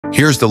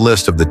Here's the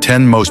list of the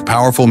 10 most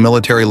powerful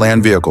military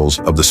land vehicles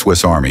of the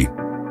Swiss Army.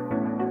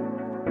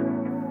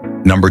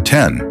 Number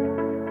 10.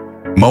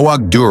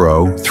 Mowag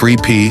Duro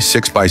 3P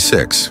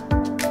 6x6.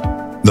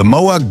 The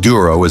Mowag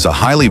Duro is a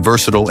highly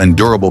versatile and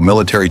durable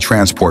military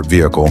transport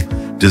vehicle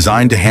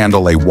designed to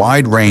handle a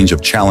wide range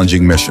of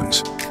challenging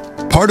missions.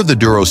 Part of the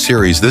Duro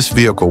series, this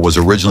vehicle was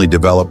originally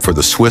developed for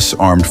the Swiss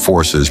Armed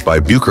Forces by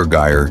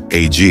Büchergeier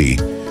AG,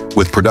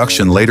 with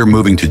production later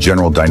moving to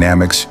General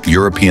Dynamics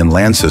European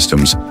Land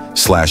Systems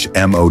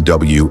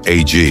 /MOW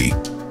AG.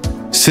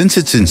 Since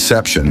its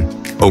inception,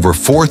 over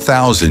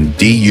 4,000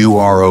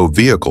 DURO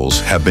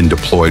vehicles have been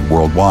deployed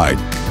worldwide,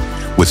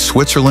 with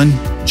Switzerland,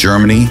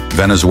 Germany,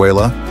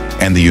 Venezuela,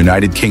 and the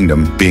United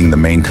Kingdom being the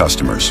main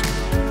customers.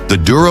 The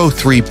Duro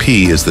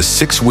 3P is the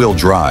six-wheel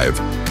drive,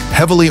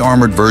 heavily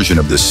armored version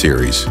of this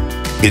series.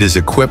 It is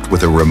equipped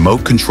with a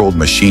remote-controlled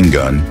machine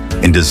gun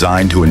and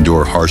designed to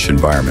endure harsh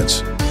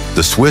environments.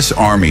 The Swiss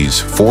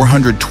Army's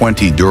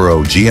 420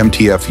 Duro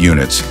GMTF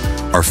units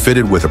are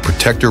fitted with a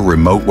Protector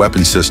remote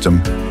weapon system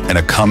and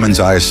a Cummins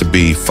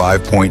IIIC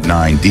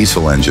 5.9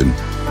 diesel engine,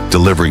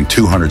 delivering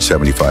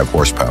 275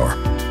 horsepower.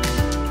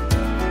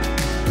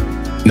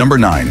 Number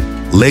 9.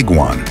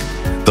 Leguan.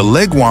 The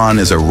Leguan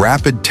is a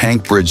rapid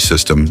tank bridge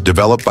system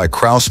developed by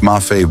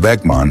Krauss-Maffei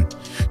Wegmann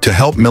to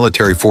help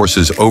military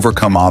forces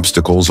overcome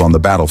obstacles on the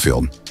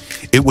battlefield.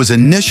 It was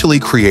initially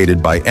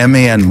created by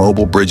MAN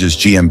Mobile Bridges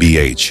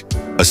GmbH,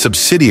 a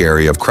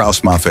subsidiary of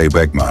Krauss-Maffei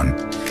Wegmann,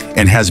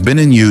 and has been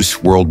in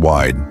use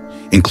worldwide,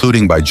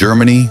 including by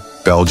Germany,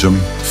 Belgium,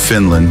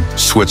 Finland,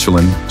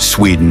 Switzerland,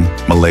 Sweden,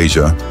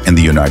 Malaysia, and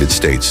the United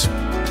States.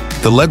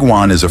 The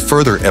Leguan is a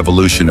further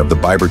evolution of the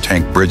Biber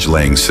tank bridge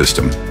laying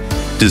system,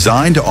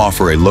 designed to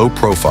offer a low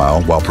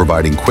profile while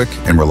providing quick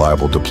and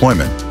reliable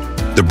deployment.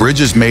 The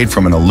bridge is made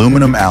from an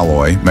aluminum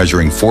alloy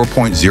measuring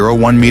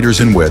 4.01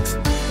 meters in width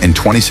and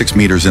 26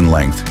 meters in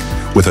length,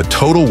 with a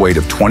total weight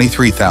of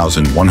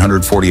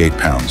 23,148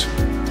 pounds.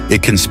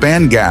 It can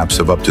span gaps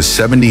of up to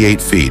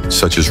 78 feet,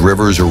 such as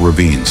rivers or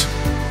ravines.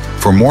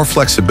 For more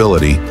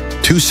flexibility,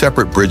 two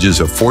separate bridges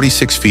of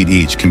 46 feet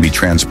each can be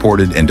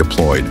transported and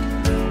deployed,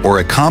 or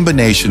a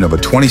combination of a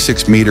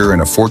 26-meter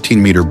and a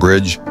 14-meter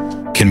bridge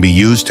can be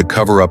used to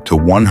cover up to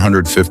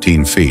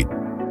 115 feet.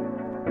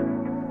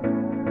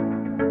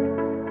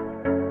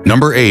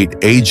 Number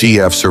 8.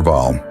 AGF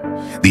Serval.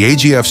 The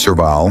AGF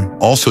Serval,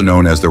 also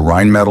known as the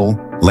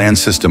Rheinmetall Land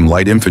System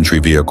Light Infantry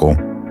Vehicle,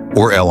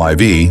 or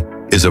LIV,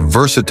 is a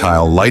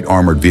versatile light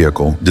armored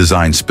vehicle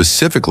designed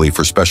specifically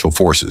for special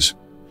forces.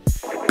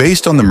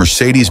 Based on the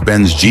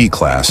Mercedes-Benz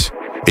G-Class,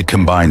 it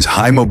combines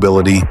high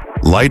mobility,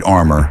 light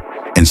armor,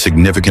 and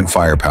significant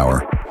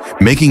firepower,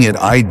 making it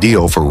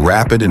ideal for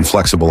rapid and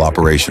flexible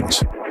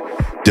operations.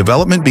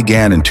 Development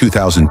began in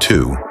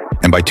 2002,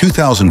 and by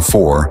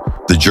 2004,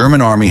 the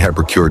German Army had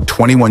procured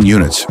 21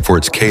 units for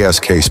its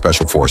KSK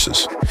Special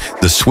Forces.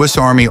 The Swiss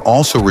Army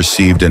also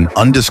received an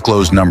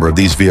undisclosed number of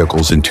these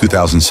vehicles in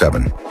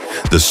 2007.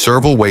 The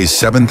Serval weighs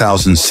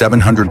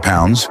 7,700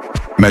 pounds,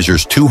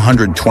 measures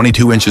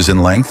 222 inches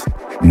in length,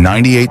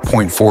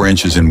 98.4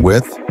 inches in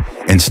width,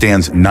 and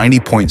stands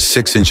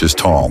 90.6 inches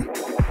tall.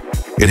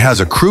 It has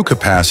a crew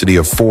capacity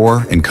of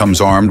 4 and comes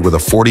armed with a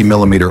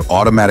 40mm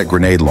automatic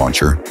grenade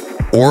launcher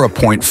or a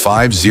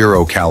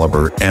 .50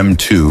 caliber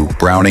M2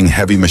 Browning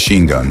heavy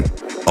machine gun,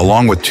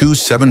 along with two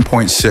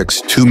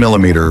 7.6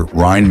 2mm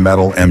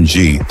Rheinmetall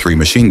MG3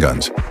 machine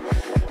guns.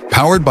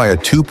 Powered by a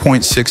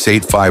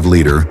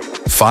 2.685-liter,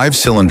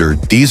 5-cylinder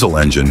diesel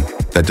engine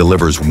that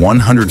delivers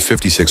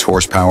 156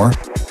 horsepower,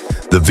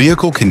 the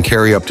vehicle can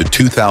carry up to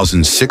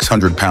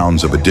 2,600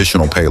 pounds of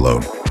additional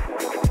payload.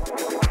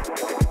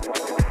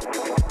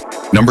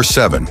 Number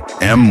 7.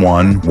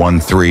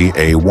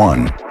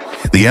 M113A1.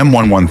 The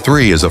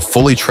M113 is a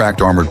fully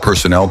tracked armored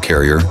personnel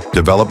carrier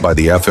developed by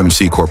the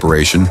FMC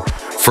Corporation,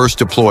 first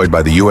deployed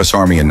by the U.S.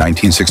 Army in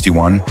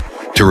 1961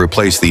 to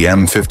replace the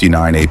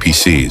M59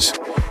 APCs.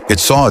 It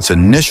saw its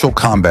initial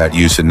combat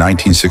use in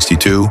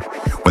 1962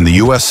 when the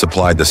U.S.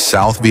 supplied the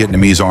South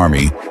Vietnamese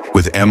Army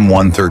with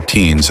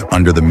M113s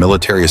under the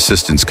Military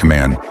Assistance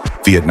Command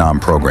Vietnam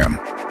program.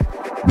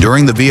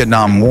 During the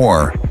Vietnam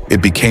War,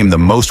 it became the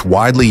most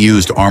widely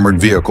used armored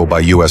vehicle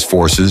by U.S.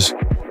 forces,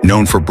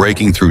 known for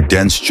breaking through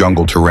dense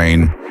jungle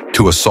terrain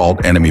to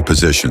assault enemy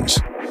positions.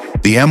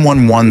 The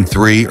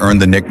M113 earned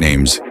the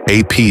nicknames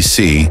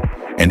APC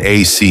and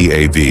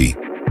ACAV.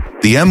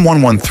 The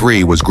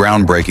M113 was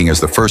groundbreaking as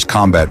the first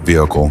combat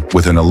vehicle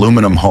with an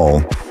aluminum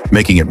hull,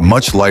 making it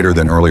much lighter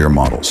than earlier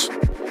models.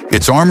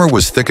 Its armor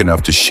was thick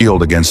enough to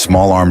shield against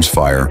small arms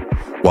fire,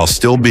 while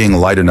still being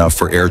light enough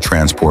for air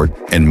transport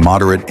and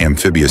moderate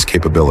amphibious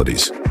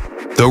capabilities.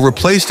 Though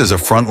replaced as a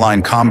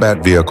frontline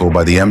combat vehicle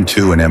by the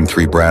M2 and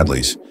M3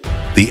 Bradleys,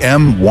 the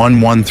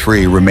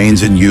M113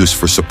 remains in use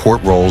for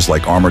support roles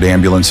like armored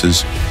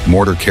ambulances,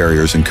 mortar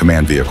carriers, and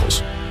command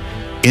vehicles.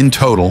 In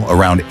total,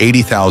 around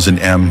 80,000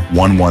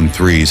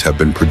 M113s have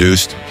been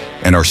produced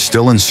and are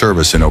still in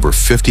service in over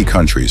 50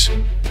 countries,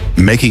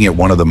 making it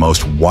one of the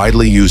most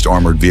widely used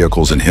armored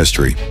vehicles in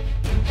history.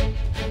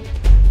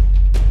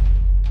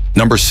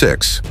 Number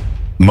 6.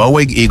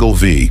 Mowag Eagle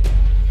V.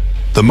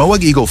 The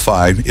Mowag Eagle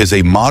V is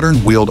a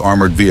modern wheeled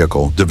armored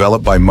vehicle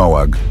developed by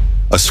Mowag,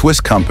 a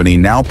Swiss company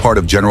now part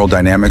of General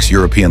Dynamics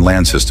European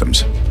Land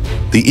Systems.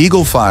 The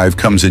Eagle V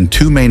comes in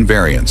two main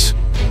variants,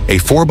 a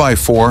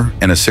 4x4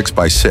 and a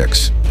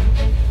 6x6.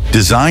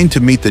 Designed to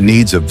meet the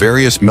needs of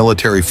various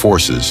military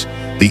forces,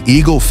 the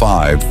Eagle V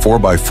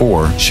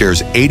 4x4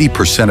 shares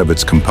 80% of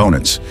its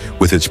components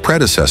with its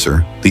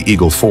predecessor, the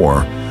Eagle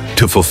IV,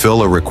 to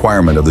fulfill a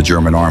requirement of the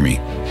German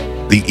Army.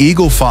 The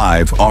Eagle V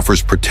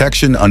offers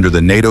protection under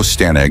the NATO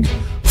STANAG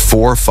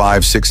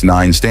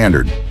 4569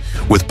 standard,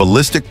 with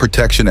ballistic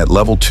protection at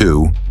Level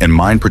 2 and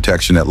mine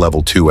protection at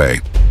Level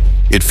 2A.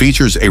 It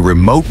features a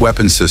remote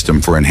weapon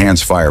system for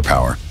enhanced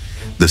firepower.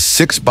 The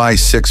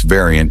 6x6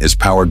 variant is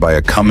powered by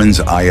a Cummins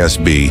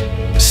ISB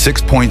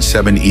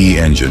 6.7E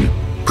engine,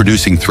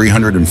 producing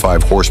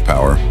 305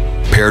 horsepower,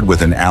 paired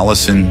with an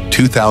Allison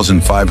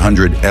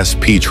 2500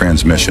 SP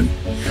transmission,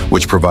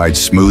 which provides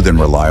smooth and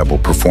reliable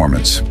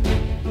performance.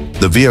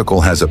 The vehicle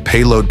has a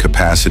payload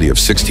capacity of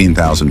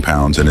 16,000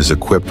 pounds and is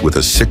equipped with a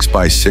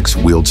 6x6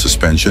 wheeled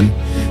suspension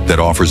that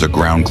offers a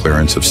ground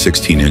clearance of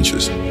 16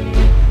 inches.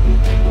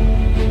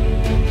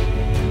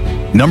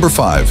 Number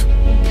 5.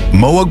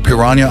 Mowag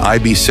Piranha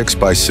IB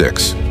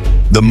 6x6.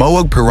 The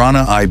Mowag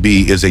Piranha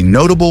IB is a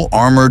notable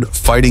armored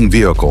fighting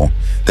vehicle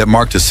that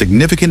marked a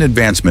significant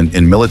advancement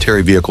in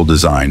military vehicle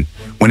design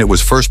when it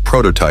was first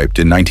prototyped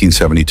in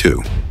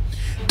 1972.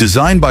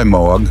 Designed by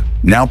Mowag,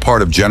 now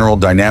part of General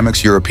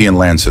Dynamics European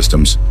Land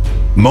Systems,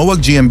 Mowag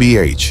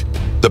GmbH,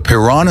 the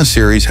Piranha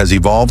series has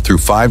evolved through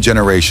 5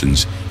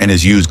 generations and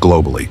is used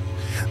globally.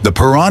 The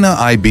Piranha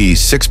IB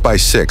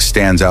 6x6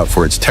 stands out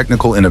for its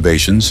technical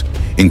innovations,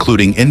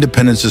 including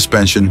independent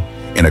suspension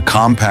and a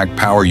compact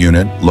power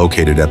unit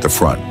located at the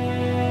front.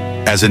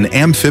 As an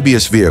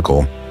amphibious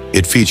vehicle,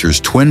 it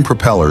features twin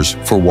propellers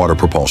for water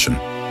propulsion.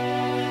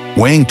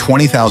 Weighing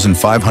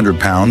 20,500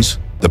 pounds,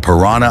 the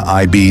Piranha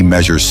IB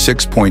measures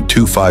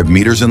 6.25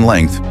 meters in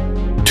length,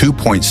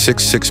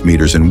 2.66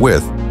 meters in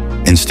width,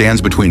 and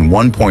stands between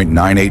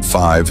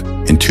 1.985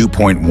 and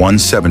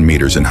 2.17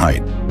 meters in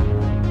height.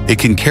 It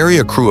can carry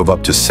a crew of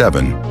up to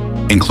 7,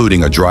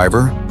 including a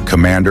driver,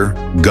 commander,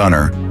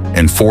 gunner,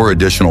 and 4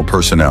 additional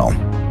personnel.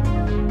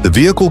 The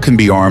vehicle can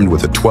be armed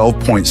with a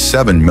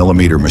 12.7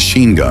 millimeter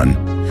machine gun,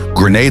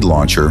 grenade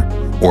launcher,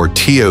 or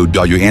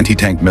TOW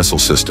anti-tank missile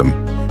system,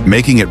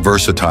 making it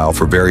versatile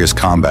for various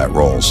combat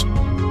roles.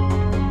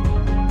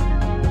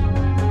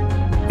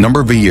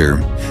 Number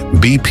Vier,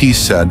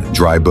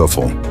 BPz3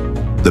 Büffel.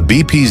 The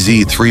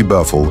BPz3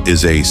 Büffel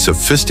is a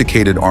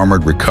sophisticated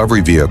armored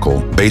recovery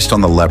vehicle based on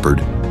the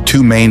Leopard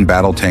 2 main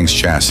battle tanks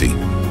chassis.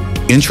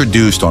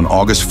 Introduced on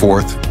August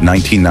 4,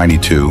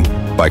 1992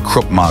 by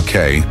Krupp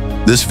Mackay,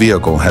 this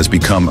vehicle has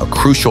become a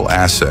crucial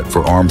asset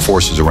for armed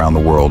forces around the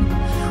world,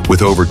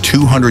 with over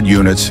 200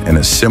 units and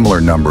a similar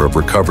number of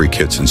recovery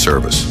kits in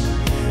service.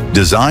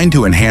 Designed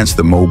to enhance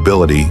the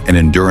mobility and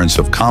endurance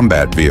of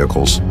combat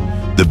vehicles,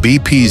 the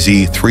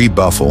BPz3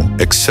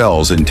 Büffel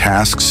excels in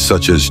tasks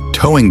such as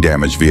towing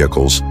damaged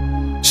vehicles,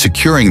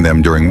 securing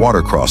them during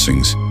water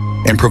crossings,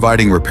 and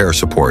providing repair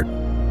support.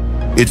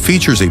 It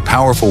features a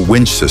powerful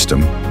winch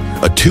system,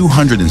 a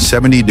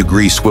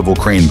 270-degree swivel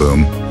crane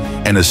boom,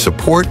 and a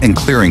support and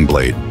clearing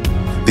blade.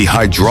 The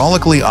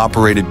hydraulically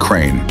operated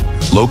crane,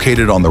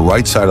 located on the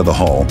right side of the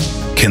hull,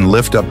 can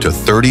lift up to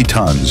 30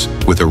 tons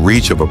with a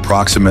reach of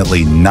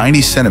approximately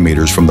 90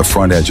 centimeters from the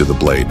front edge of the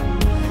blade.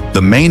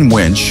 The main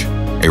winch,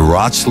 a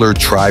Rotzler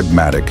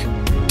Tribe-Matic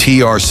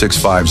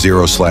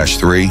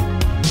TR650/3,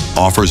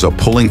 offers a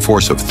pulling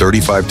force of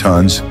 35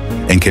 tons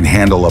and can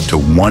handle up to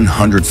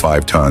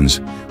 105 tons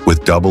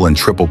with double and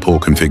triple pull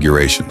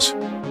configurations.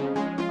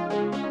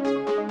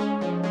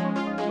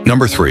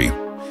 Number 3.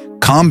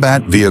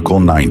 Combat Vehicle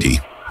 90.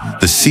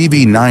 The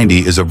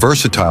CV-90 is a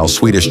versatile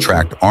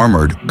Swedish-tracked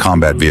armored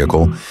combat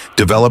vehicle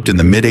developed in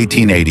the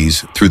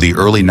mid-1880s through the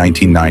early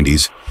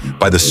 1990s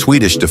by the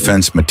Swedish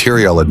Defense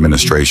Materiel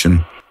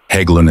Administration,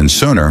 Hägglund &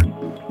 Söner,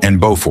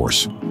 and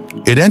Bofors.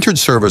 It entered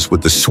service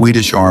with the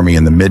Swedish Army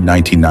in the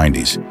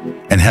mid-1990s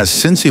and has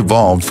since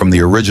evolved from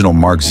the original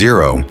Mark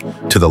 0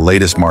 to the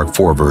latest Mark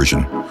 4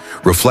 version,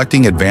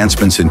 reflecting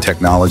advancements in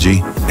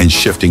technology and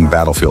shifting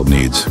battlefield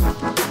needs.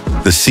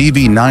 The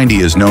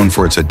CV-90 is known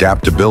for its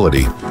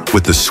adaptability,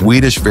 with the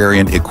Swedish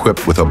variant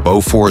equipped with a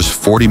Bofors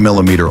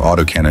 40mm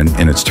autocannon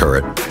in its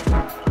turret.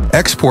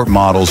 Export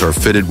models are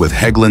fitted with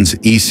Hägglund's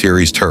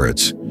E-Series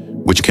turrets,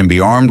 which can be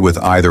armed with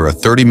either a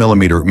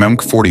 30mm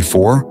MEMC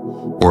 44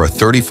 or a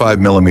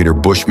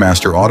 35mm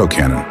Bushmaster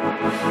autocannon.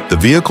 The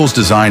vehicle's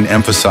design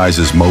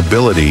emphasizes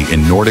mobility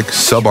in Nordic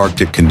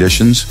subarctic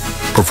conditions,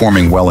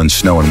 performing well in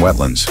snow and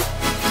wetlands.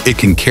 It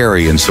can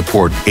carry and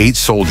support 8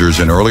 soldiers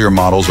in earlier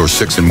models or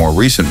 6 in more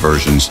recent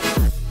versions.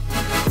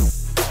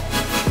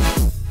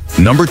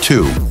 Number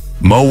 2.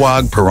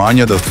 Mowag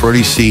Piranha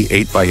IIIC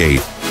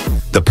 8x8.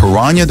 The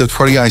Piranha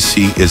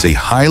IIIC is a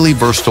highly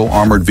versatile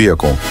armored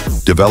vehicle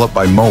developed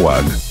by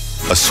Mowag,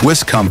 a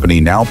Swiss company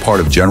now part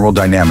of General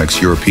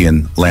Dynamics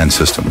European Land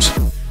Systems.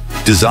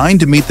 Designed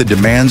to meet the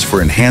demands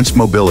for enhanced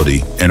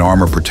mobility and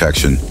armor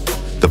protection,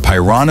 The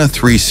Piranha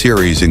 3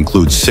 series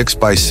includes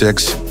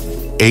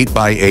 6x6,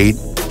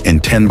 8x8,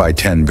 and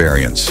 10x10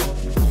 variants.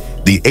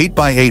 The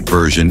 8x8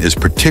 version is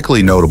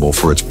particularly notable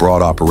for its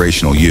broad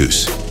operational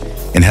use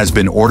and has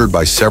been ordered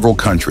by several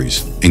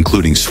countries,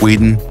 including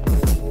Sweden,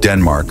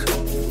 Denmark,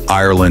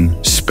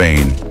 Ireland,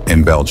 Spain,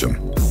 and Belgium.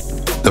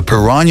 The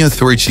Piranha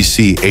 3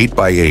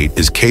 8x8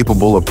 is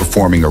capable of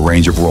performing a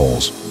range of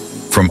roles,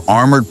 from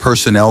armored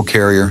personnel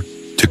carrier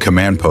to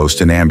command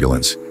post and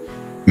ambulance,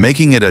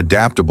 making it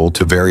adaptable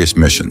to various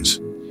missions.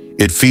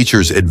 It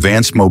features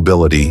advanced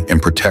mobility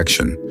and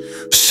protection,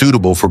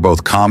 suitable for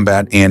both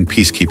combat and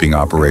peacekeeping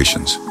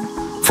operations.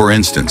 For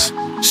instance,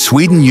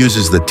 Sweden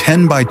uses the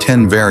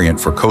 10x10 variant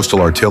for coastal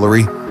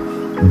artillery.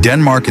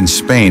 Denmark and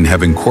Spain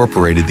have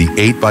incorporated the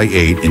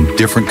 8x8 in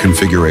different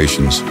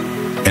configurations,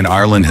 and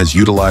Ireland has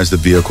utilized the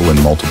vehicle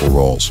in multiple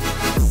roles.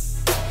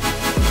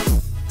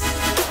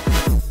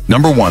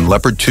 Number 1.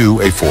 Leopard 2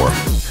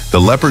 A4. The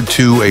Leopard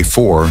 2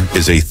 A4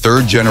 is a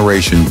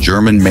third-generation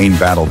German main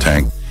battle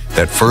tank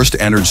that first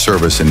entered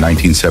service in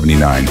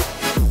 1979,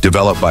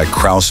 developed by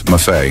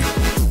Krauss-Maffei.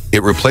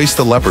 It replaced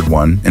the Leopard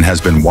 1 and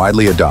has been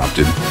widely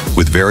adopted,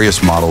 with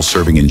various models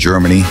serving in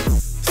Germany,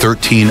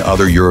 13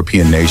 other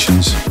European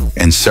nations,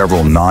 and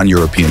several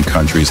non-European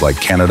countries like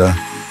Canada,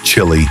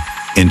 Chile,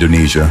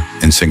 Indonesia,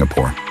 and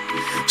Singapore.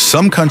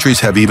 Some countries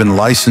have even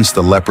licensed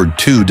the Leopard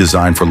 2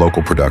 designed for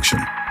local production.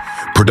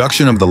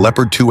 Production of the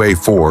Leopard 2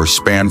 A4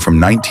 spanned from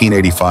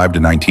 1985 to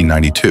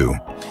 1992,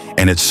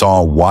 and it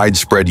saw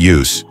widespread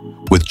use,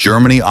 with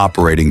Germany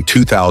operating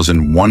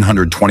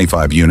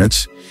 2,125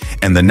 units,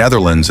 and the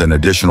Netherlands an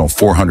additional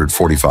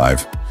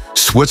 445.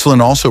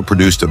 Switzerland also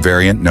produced a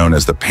variant known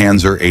as the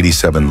Panzer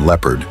 87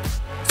 Leopard,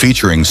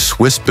 featuring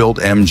Swiss-built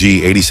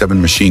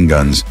MG-87 machine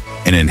guns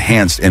and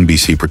enhanced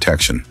NBC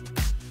protection.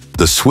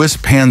 The Swiss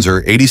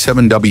Panzer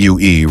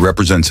 87WE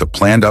represents a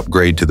planned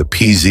upgrade to the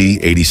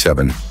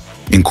PZ-87,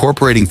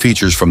 incorporating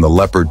features from the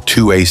Leopard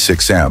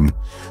 2A6M,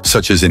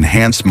 such as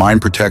enhanced mine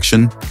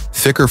protection,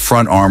 thicker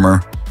front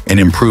armor, and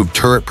improved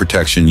turret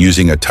protection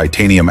using a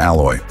titanium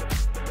alloy.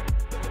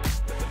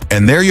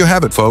 And there you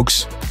have it,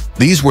 folks.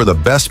 These were the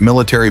best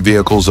military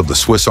vehicles of the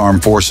Swiss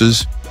Armed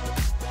Forces.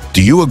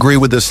 Do you agree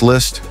with this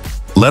list?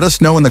 Let us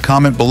know in the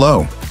comment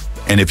below.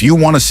 And if you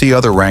want to see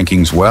other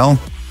rankings, well,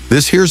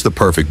 this here's the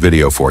perfect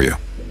video for you.